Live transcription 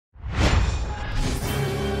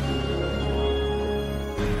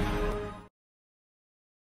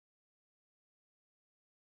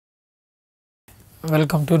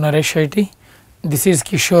Welcome to Naresh IT. This is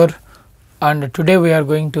Kishore, and today we are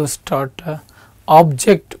going to start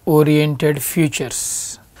object oriented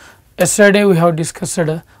futures. Yesterday we have discussed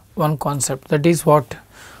one concept, that is what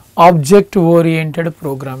object oriented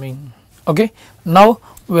programming. Okay. Now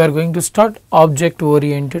we are going to start object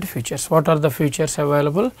oriented futures. What are the futures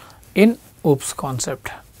available in OOPS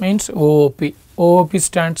concept? Means OOP. OOP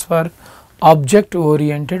stands for object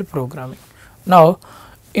oriented programming. Now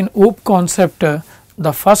in OOP concept,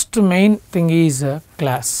 the first main thing is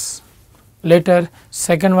class. Later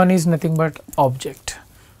second one is nothing but object.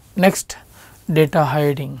 Next data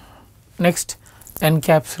hiding. Next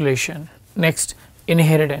encapsulation. Next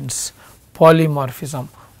inheritance, polymorphism,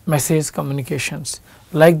 message communications.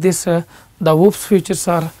 Like this, the OOPS features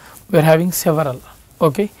are, we are having several.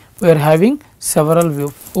 Okay, we are having several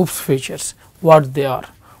OOPS features. What they are?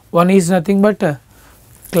 One is nothing but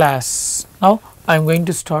class. Now I am going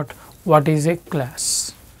to start what is a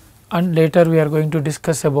class, and later we are going to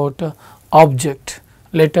discuss about object,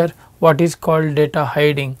 later what is called data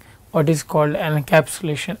hiding, what is called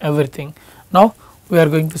encapsulation, everything. Now we are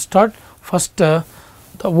going to start first the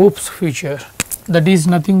OOPS feature, that is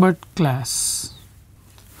nothing but class.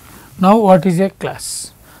 Now what is a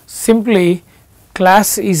class? Simply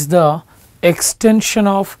class is the extension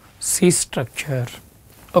of C structure.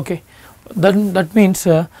 Okay, then that means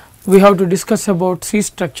we have to discuss about C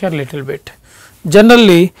structure little bit.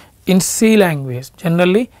 Generally in C language,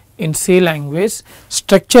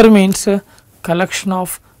 structure means a collection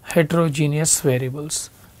of heterogeneous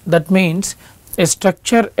variables. That means a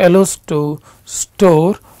structure allows to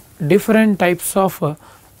store different types of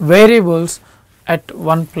variables at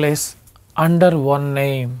one place under one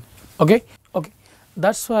name. Okay,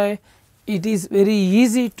 that is why it is very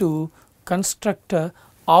easy to construct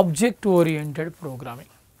object oriented programming.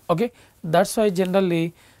 Okay, that is why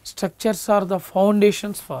generally structures are the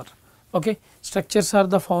foundations for,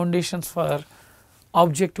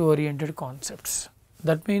 object oriented concepts.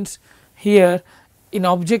 That means here in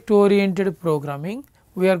object oriented programming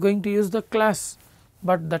we are going to use the class,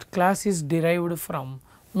 but that class is derived from,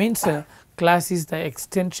 means class is the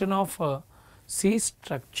extension of C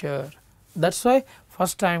structure. That is why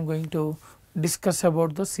first I am going to discuss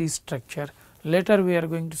about the C structure, later we are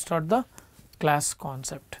going to start the class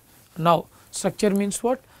concept. Now structure means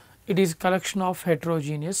what? It is collection of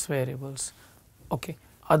heterogeneous variables. Okay.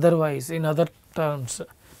 Otherwise, in other terms,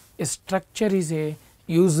 a structure is a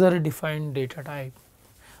user defined data type.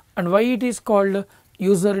 And why it is called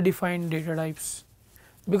user defined data types?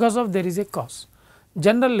 Because of there is a cause.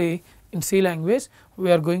 Generally in C language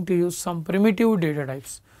we are going to use some primitive data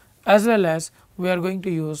types, as well as we are going to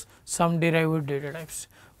use some derived data types.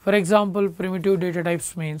 For example, primitive data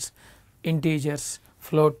types means integers,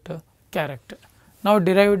 float, character. Now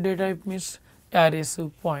derived data type means arrays,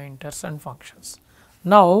 pointers and functions.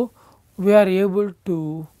 Now we are able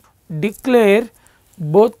to declare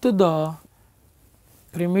both the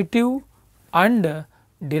primitive and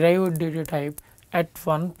derived data type at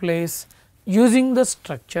one place using the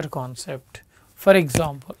structure concept. For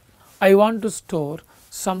example, I want to store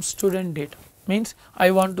some student data, means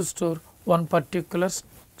I want to store one particular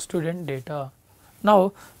student data.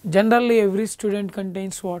 Now generally every student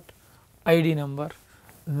contains what? ID number,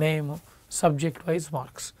 name, subject wise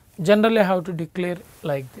marks. Generally I have to declare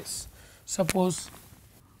like this. Suppose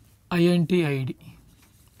int id.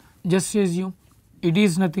 Just assume it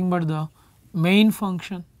is nothing but the main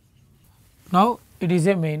function. Now it is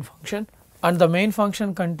a main function and the main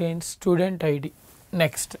function contains student id.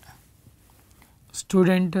 Next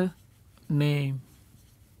student name.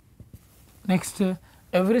 Next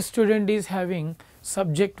every student is having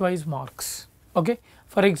subject wise marks. Okay.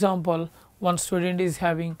 For example, one student is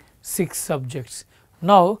having 6 subjects.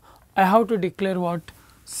 Now I have to declare what?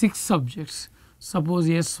 6 subjects. Suppose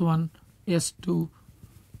S1, S2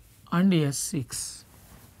 and S6.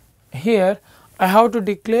 Here I have to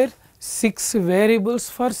declare 6 variables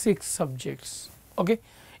for 6 subjects. Okay.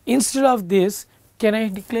 Instead of this, can I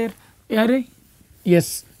declare array?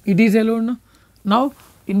 Yes, it is alone. Now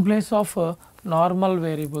in place of normal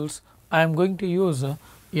variables I am going to use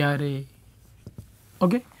array.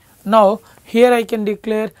 Okay. Now here I can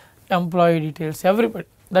declare employee details, everybody.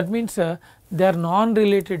 That means they are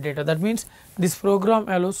non-related data. That means this program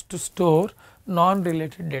allows to store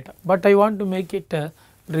non-related data, but I want to make it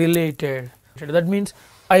related. That means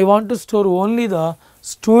I want to store only the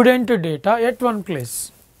student data at one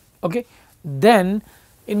place. Okay. Then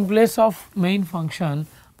in place of main function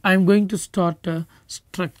I am going to start a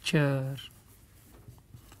structure.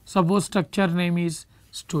 Suppose structure name is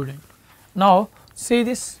student. Now see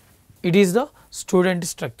this, it is the student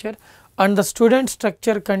structure and the student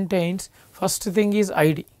structure contains first thing is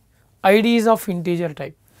id. Id is of integer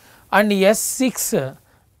type, and S6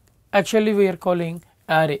 actually we are calling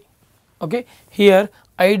array. Okay. Here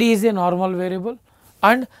id is a normal variable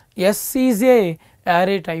and S is a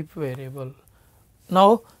array type variable.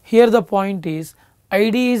 Now here the point is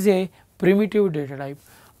id is a primitive data type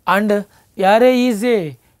and array is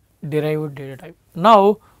a derived data type.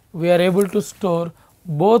 Now we are able to store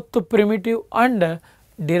both primitive and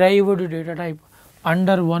derived data type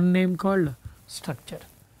under one name called structure.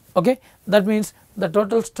 Okay. That means the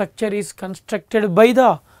total structure is constructed by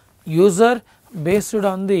the user based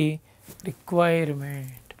on the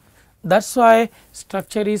requirement. That is why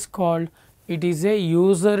structure is called, it is a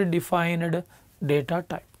user defined data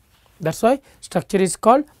type. That is why structure is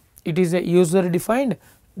called, it is a user defined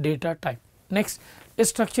data type. Next, a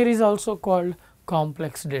structure is also called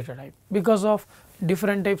complex data type because of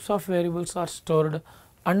different types of variables are stored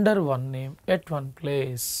under one name at one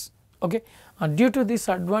place. Okay. And due to this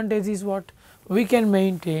advantage is what we can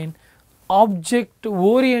maintain object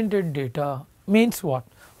oriented data. Means what?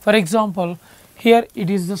 For example, here it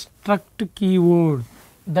is the struct keyword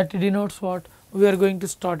that denotes what? We are going to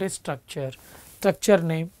start a structure, structure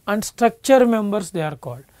name and structure members they are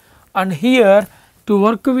called. And here to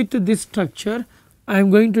work with this structure I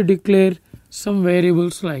am going to declare some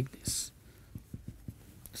variables like this,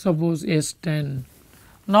 suppose S10.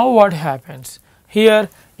 Now what happens? Here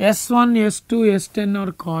S1, S2, S10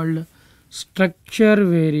 are called structure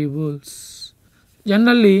variables.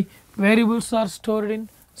 Generally variables are stored in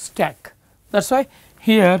stack. That is why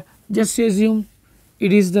here just assume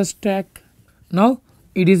it is the stack. Now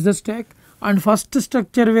it is the stack and first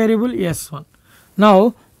structure variable S1.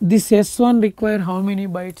 Now this S1 require how many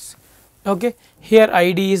bytes? Okay. Here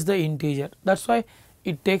id is the integer, that is why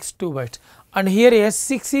it takes 2 bytes, and here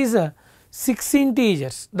S6 is a 6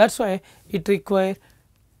 integers, that is why it require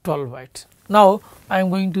 12 bytes. Now I am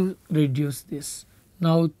going to reduce this.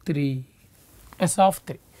 Now 3, S of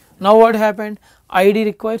 3. Now what happened? id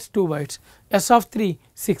requires 2 bytes, S of 3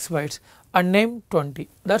 6 bytes and name 20.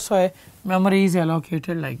 That is why memory is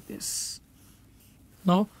allocated like this.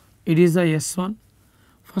 Now it is the S1.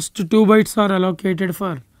 First 2 bytes are allocated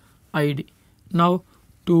for id. Now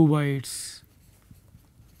 2 bytes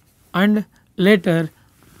and later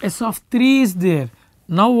S of 3 is there.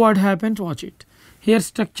 Now what happens? Watch it. Here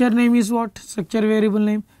structure name is what? Structure variable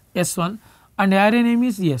name S1 and array name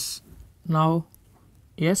is S. Now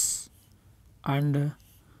S and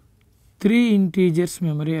 3 integers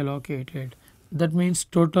memory allocated. That means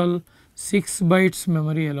total 6 bytes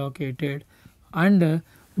memory allocated and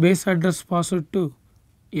base address passed to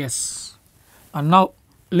S. And now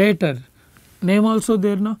later name also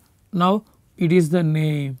there now. Now it is the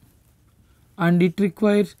name and it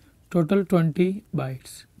requires total 20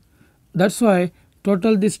 bytes. That is why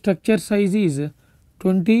total the structure size is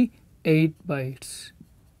 28 bytes.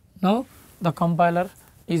 Now the compiler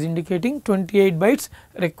is indicating 28 bytes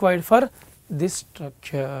required for this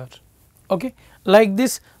structure. Okay. Like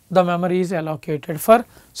this the memory is allocated for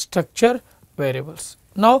structure variables.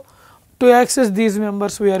 Now to access these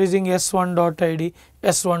members we are using s1.id,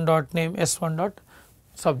 s1.name,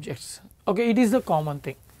 s1.subjects. Okay, it is the common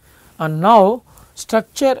thing. And now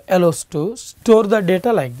structure allows to store the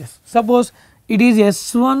data like this. Suppose it is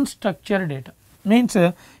S1 structure data, means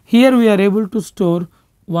here we are able to store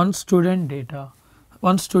one student data,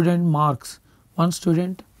 one student marks, one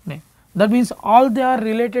student name. That means all they are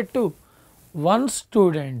related to one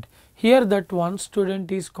student. Here that one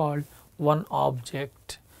student is called one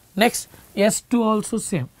object. Next S2 also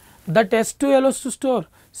same, that S2 allows to store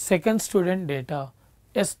second student data,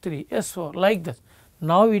 S3, S4 like this.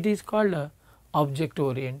 Now it is called object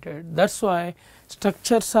oriented. That is why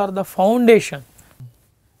structures are the foundation.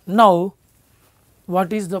 Now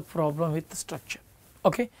what is the problem with the structure?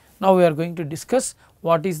 Okay. Now we are going to discuss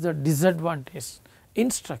what is the disadvantage in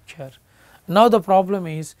structure. Now the problem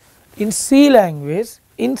is in C language,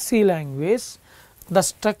 the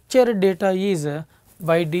structure data is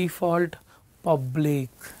by default public.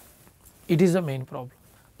 It is the main problem.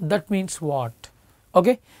 That means what?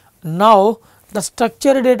 Okay. Now the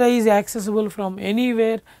structure data is accessible from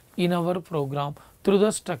anywhere in our program through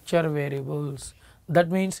the structure variables. That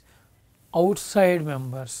means outside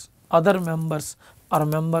members, other members or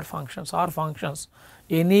member functions or functions,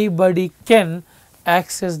 anybody can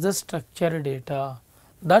access the structure data.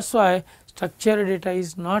 That is why structure data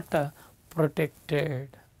is not protected,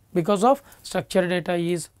 because of structure data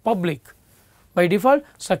is public. By default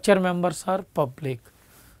structure members are public.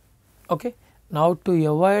 Okay. Now to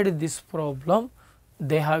avoid this problem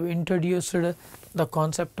they have introduced the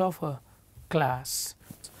concept of a class.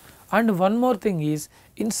 And one more thing is,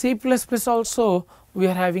 in C++ also we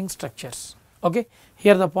are having structures. Okay.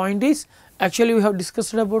 Here the point is, actually we have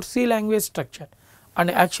discussed about C language structure, and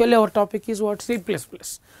actually our topic is what? C++.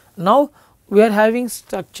 Now we are having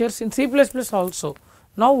structures in C++ also.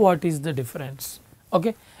 Now what is the difference?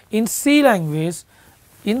 Okay. In C language,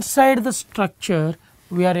 inside the structure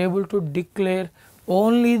we are able to declare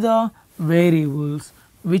only the variables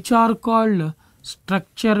which are called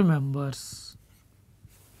structure members.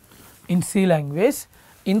 In C language,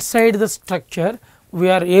 inside the structure we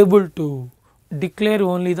are able to declare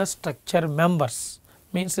only the structure members,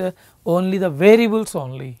 means only the variables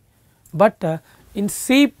only. But in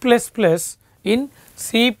C++,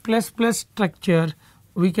 structure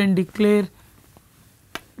we can declare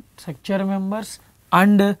structure members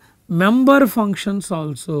and member functions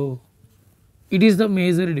also. It is the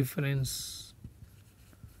major difference.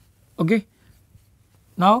 Okay.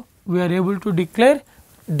 Now we are able to declare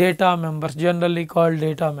data members, generally called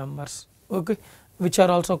data members, okay, which are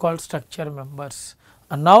also called structure members.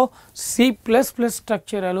 And now C++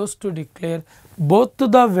 structure allows to declare both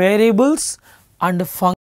the variables and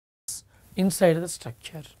functions inside the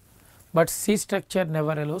structure, but C structure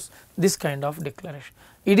never allows this kind of declaration.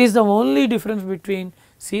 It is the only difference between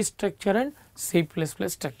C structure and C++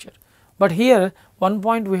 structure. But here one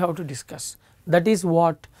point we have to discuss, that is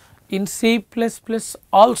what? In C++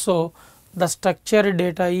 also the structure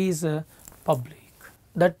data is public.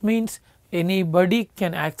 That means anybody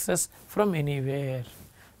can access from anywhere.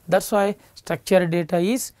 That is why structure data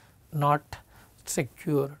is not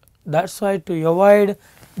secured. That is why, to avoid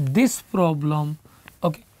this problem,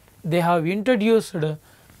 okay, they have introduced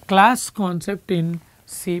class concept in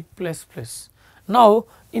C++. Now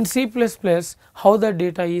in C++ how the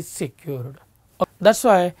data is secured? That is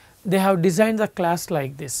why they have designed the class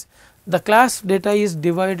like this. The class data is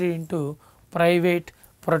divided into private,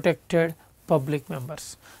 protected, public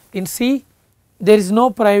members. In C there is no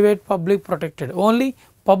private, public, protected, only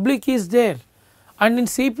public is there. And in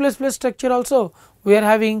C++ structure also we are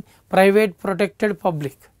having private, protected,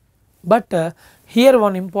 public. But here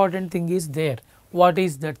one important thing is there. What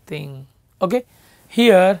is that thing? Okay.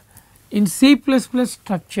 Here in C++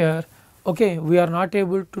 structure, okay, we are not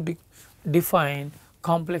able to define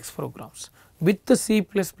complex programs. With the C++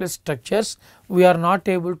 structures we are not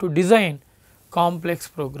able to design complex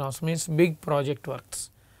programs, means big project works,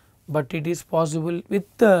 but it is possible with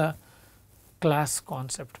the class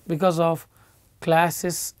concept, because of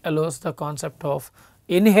classes allows the concept of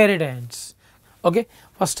inheritance. Okay.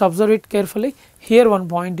 First observe it carefully. Here one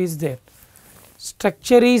point is there.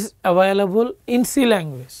 Structure is available in C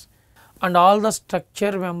language and all the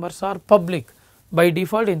structure members are public by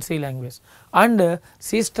default in C language, and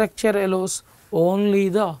C structure allows only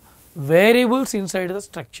the variables inside the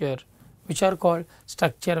structure which are called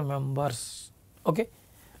structure members. Okay.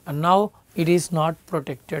 And now it is not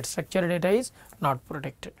protected, structure data is not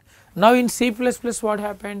protected. Now in C++ what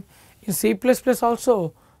happened? In C++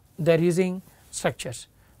 also they are using structures,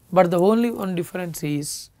 but the only one difference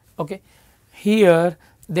is, okay, here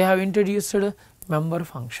they have introduced member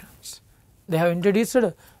functions. They have introduced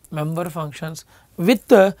member functions with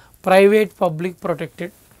the private, public,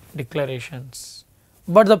 protected declarations.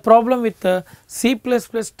 But the problem with the C++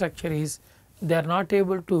 structure is they are not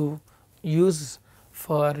able to use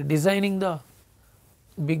for designing the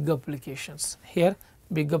big applications. Here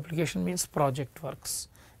big application means project works.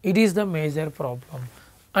 It is the major problem.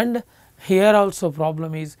 And here also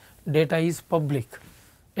problem is data is public,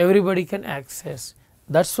 everybody can access.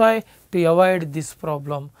 That is why, to avoid this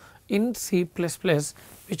problem, in C++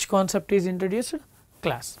 which concept is introduced?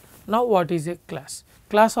 Class. Now what is a class?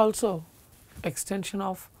 Class also extension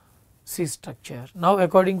of C structure. Now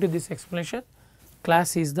according to this explanation,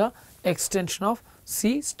 class is the extension of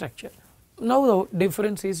C structure. Now the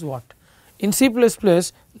difference is what? In C++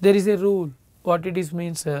 there is a rule. What it is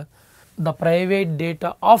means, the private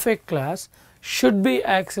data of a class should be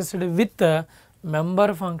accessed with the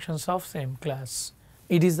member functions of same class.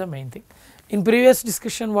 It is the main thing. In previous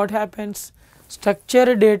discussion what happens?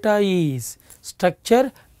 Structure data is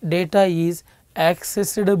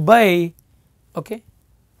accessed by, okay,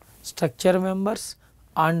 structure members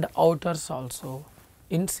and outers also.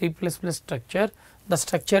 In C++ structure the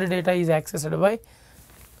structure data is accessed by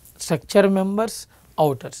structure members,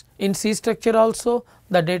 outers. In C structure also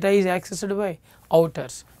the data is accessed by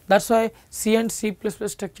outers. That is why C and C++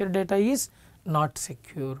 structure data is not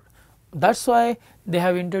secured. That is why they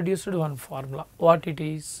have introduced one formula. What it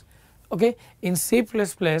is? Okay. In C++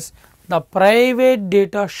 the private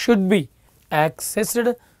data should be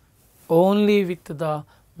accessed only with the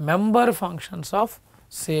member functions of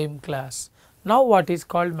same class. Now what is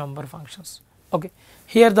called member functions? Okay.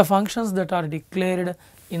 Here the functions that are declared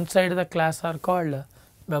inside the class are called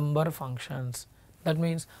member functions. That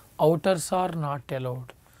means outers are not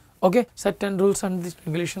allowed. Okay. Certain rules and these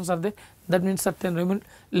regulations are there. That means certain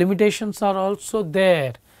limitations are also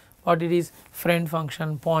there. What it is? Friend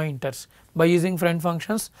function, pointers. By using friend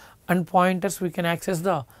functions and pointers we can access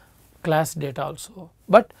the class data also.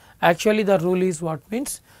 But actually the rule is what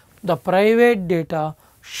means the private data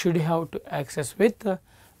should have to access with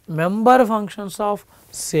member functions of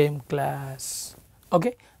same class.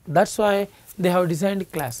 Okay. That is why they have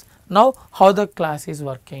designed class. Now how the class is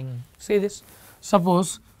working? See this.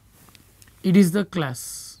 Suppose it is the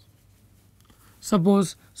class.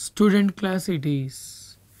 Suppose student class it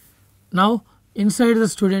is. Now inside the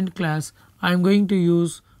student class I am going to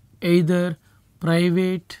use either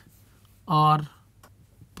private or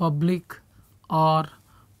public or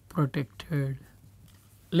protected.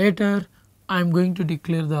 Later I am going to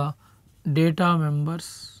declare the data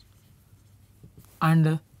members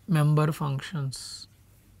and member functions.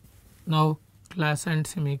 Now class and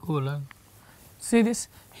semicolon. See this,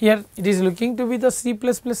 here it is looking to be the C++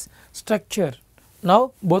 structure.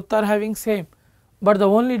 Now both are having same, but the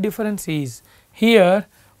only difference is here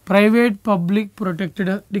private, public,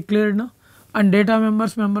 protected declared now and data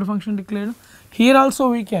members, member function declared now. Here also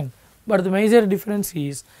we can, but the major difference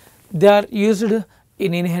is they are used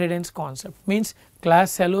in inheritance concept, means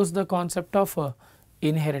class allows the concept of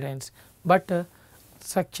inheritance, but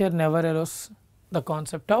structure never allows the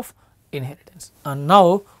concept of inheritance. And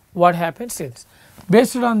now what happens is,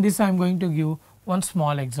 based on this I am going to give one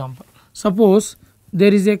small example. Suppose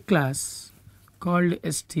there is a class called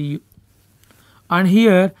STU and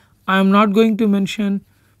here I am not going to mention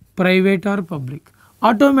private or public.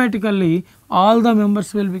 Automatically all the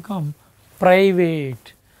members will become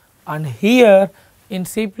private, and here in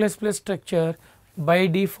C++ structure by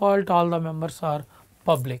default all the members are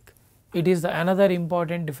public. It is another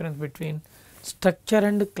important difference between structure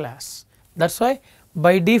and class. That is why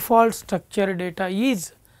by default structure data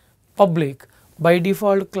is public, by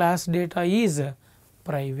default class data is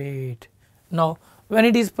private. Now when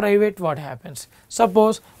it is private what happens?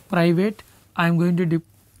 Suppose private I am going to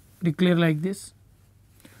declare like this.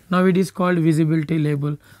 Now it is called visibility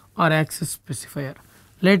label or access specifier.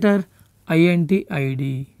 Later int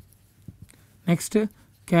id. Next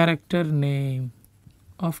character name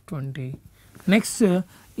of 20. Next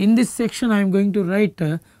in this section I am going to write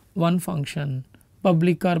one function,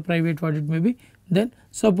 public or private what it may be. Then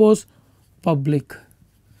suppose public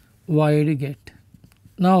void get.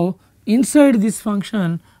 Now inside this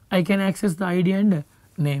function I can access the id and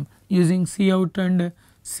name using cout and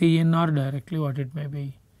cn or directly what it may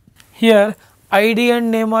be. Here id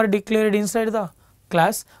and name are declared inside the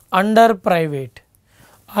class under private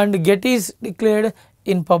and get is declared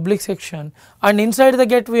in public section, and inside the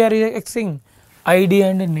get we are accessing id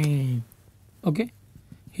and name. Okay.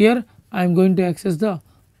 Here I am going to access the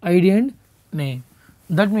id and name.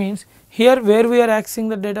 That means here where we are accessing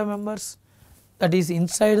the data members, that is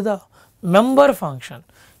inside the member function.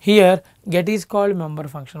 Here get is called member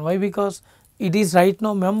function. Why? Because it is right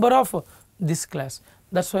now member of this class.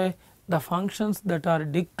 That is why the functions that are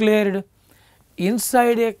declared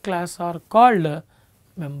inside a class are called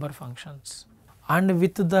member functions, and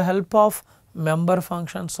with the help of member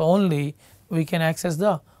functions only we can access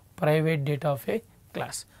the private data of a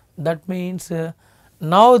class. That means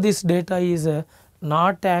now this data is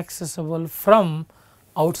not accessible from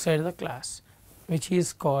outside the class, which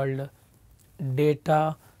is called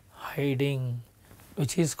data hiding,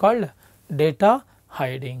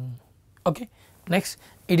 Okay. Next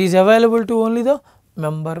it is available to only the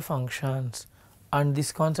member functions, and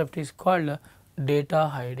this concept is called data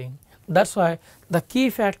hiding. That is why the key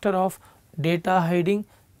factor of data hiding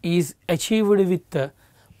is achieved with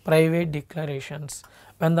private declarations.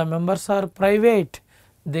 When the members are private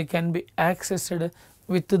they can be accessed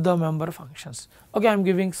with the member functions. Okay, I am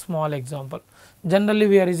giving small example. Generally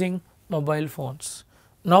we are using mobile phones.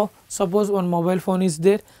 Now suppose one mobile phone is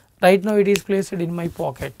there, right now it is placed in my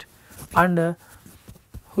pocket, and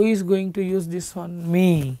who is going to use this one?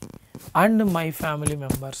 Me and my family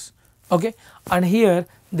members. Okay, and here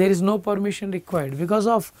there is no permission required because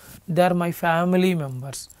of they are my family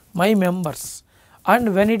members, my members,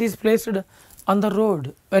 and when it is placed on the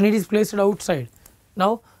road, when it is placed outside,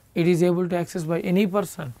 now it is able to access by any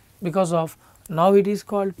person because of now it is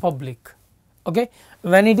called public. Okay,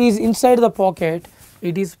 when it is inside the pocket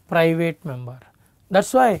it is private member. That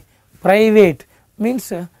is why private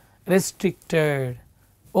means restricted,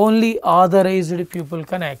 only authorized people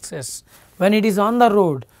can access. When it is on the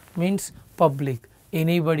road means public,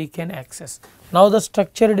 anybody can access. Now the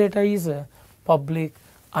structured data is public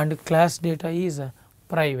and class data is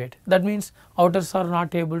private. That means outers are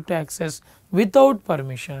not able to access without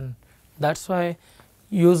permission. That is why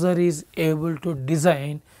user is able to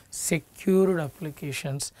design secured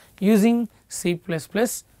applications using C++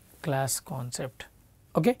 class concept.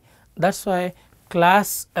 Okay, that is why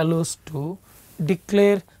class allows to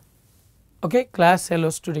declare. Okay, class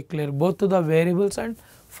allows to declare both the variables and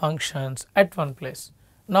functions at one place.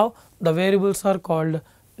 Now the variables are called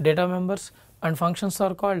data members and functions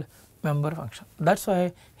are called member function. That is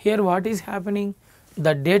why here what is happening,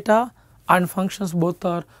 the data and functions both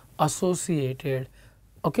are associated.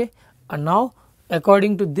 Okay, and now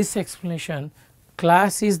according to this explanation,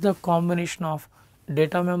 class is the combination of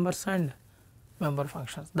data members and member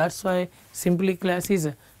functions. That is why simply class is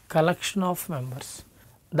a collection of members.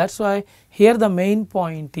 That is why here the main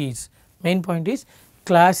point is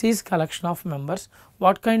class is collection of members.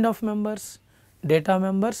 What kind of members? Data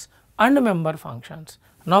members and member functions.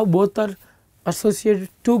 Now both are associated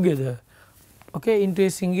together, okay, into a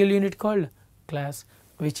single unit called class,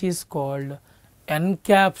 which is called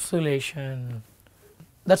encapsulation.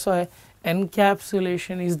 That is why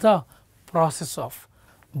encapsulation is the process of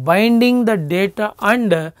binding the data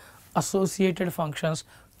and associated functions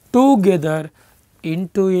together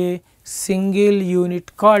into a single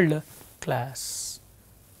unit called class.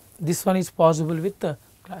 This one is possible with the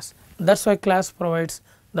class. That is why class provides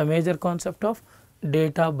the major concept of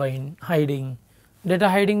data hiding. Data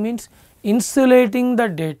hiding means insulating the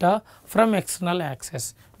data from external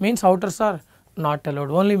access, means outers are not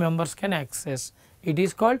allowed, only members can access. It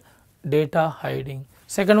is called data hiding.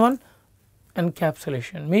 Second one,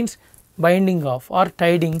 encapsulation, means binding of or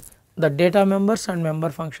tidying the data members and member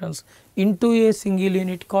functions into a single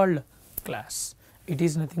unit called class. It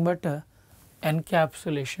is nothing but a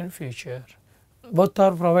encapsulation feature. Both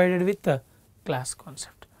are provided with the class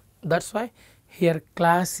concept. That is why here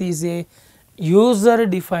class is a user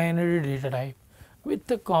defined data type with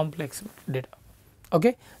the complex data.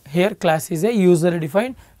 Okay, here class is a user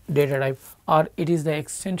defined data type, or it is the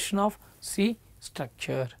extension of C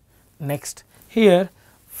structure. Next, here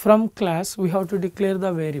from class we have to declare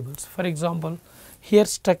the variables. For example, here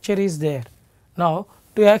structure is there. Now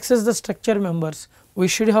to access the structure members, we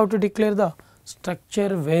should have to declare the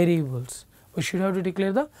structure variables. We should have to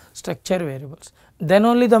declare the structure variables. Then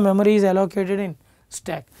only the memory is allocated in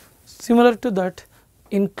stack. Similar to that,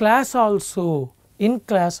 in class also,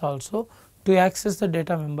 to access the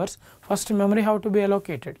data members, first memory have to be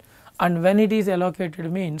allocated, and when it is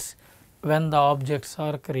allocated means when the objects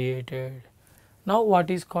are created. Now what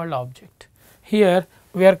is called object? Here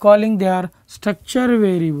we are calling they are structure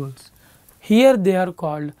variables. Here they are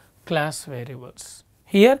called class variables.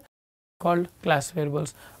 Here called class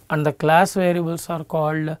variables, and the class variables are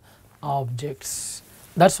called objects.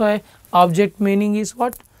 That is why object meaning is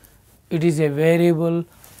what? It is a variable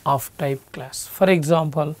of type class. For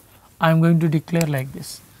example, I am going to declare like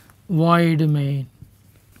this, void main.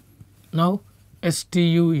 Now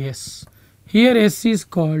STUS, here S is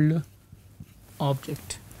called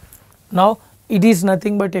object. Now it is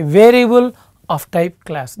nothing but a variable of type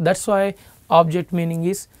class. That is why object meaning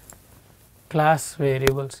is class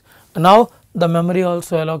variables. Now the memory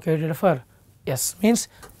also allocated for S, means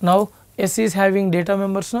now S is having data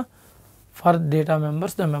members. Now for data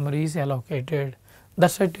members the memory is allocated. That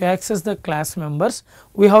is why to access the class members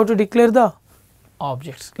we have to declare the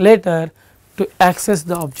objects. Later to access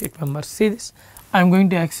the object members, see this, I am going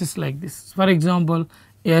to access like this. For example,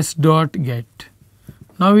 S dot get.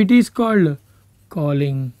 Now it is called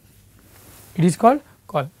calling. It is called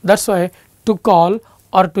call. That is why to call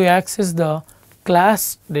or to access the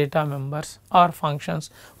class data members or functions,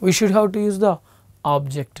 we should have to use the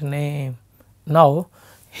object name. Now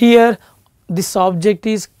here this object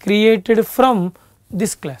is created from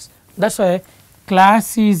this class. That is why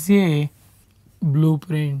class is a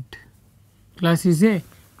blueprint. Class is a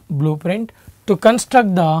blueprint to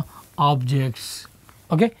construct the objects.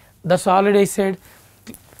 Okay, that is already I said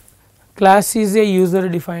class is a user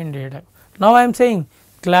defined data. Now I am saying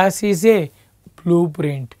class is a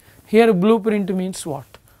blueprint. Here blueprint means what?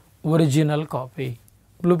 Original copy.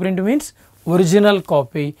 Blueprint means original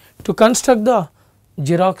copy to construct the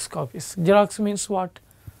Xerox copies. Xerox means what?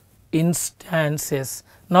 Instances.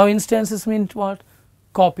 Now instances means what?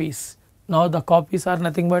 Copies. Now the copies are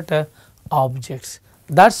nothing but objects.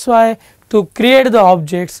 That is why to create the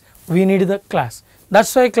objects we need the class. That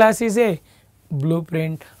is why class is a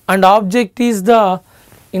blueprint and object is the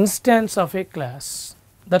instance of a class.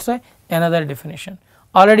 That is why another definition.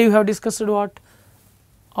 Already we have discussed what?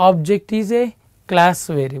 Object is a class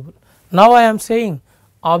variable. Now I am saying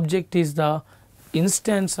object is the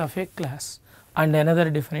instance of a class. And another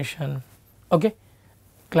definition, okay,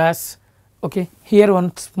 class, okay, here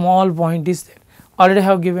one small point is there. Already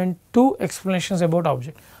have given two explanations about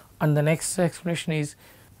object, and the next explanation is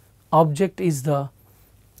object is the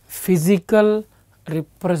physical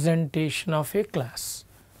representation of a class.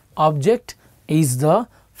 Object is the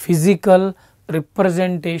physical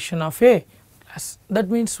representation of a class. That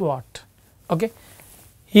means what? Okay.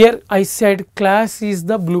 Here I said class is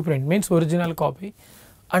the blueprint, means original copy,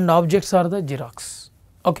 and objects are the Xerox.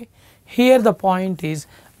 Okay. Here the point is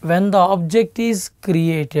when the object is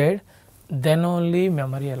created, then only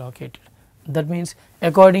memory allocated. That means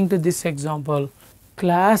according to this example,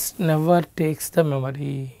 class never takes the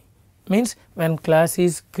memory, means when class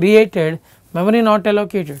is created, memory not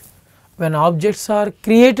allocated. When objects are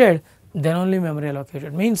created, then only memory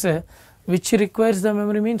allocated, means which requires the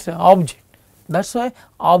memory means object. That is why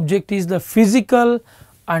object is the physical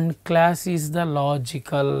and class is the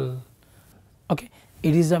logical. Okay.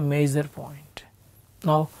 It is a major point.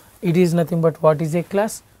 Now it is nothing but what is a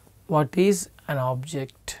class, what is an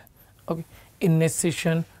object. Okay. In next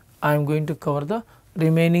session I am going to cover the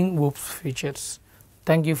remaining OOPS features.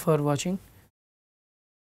 Thank you for watching.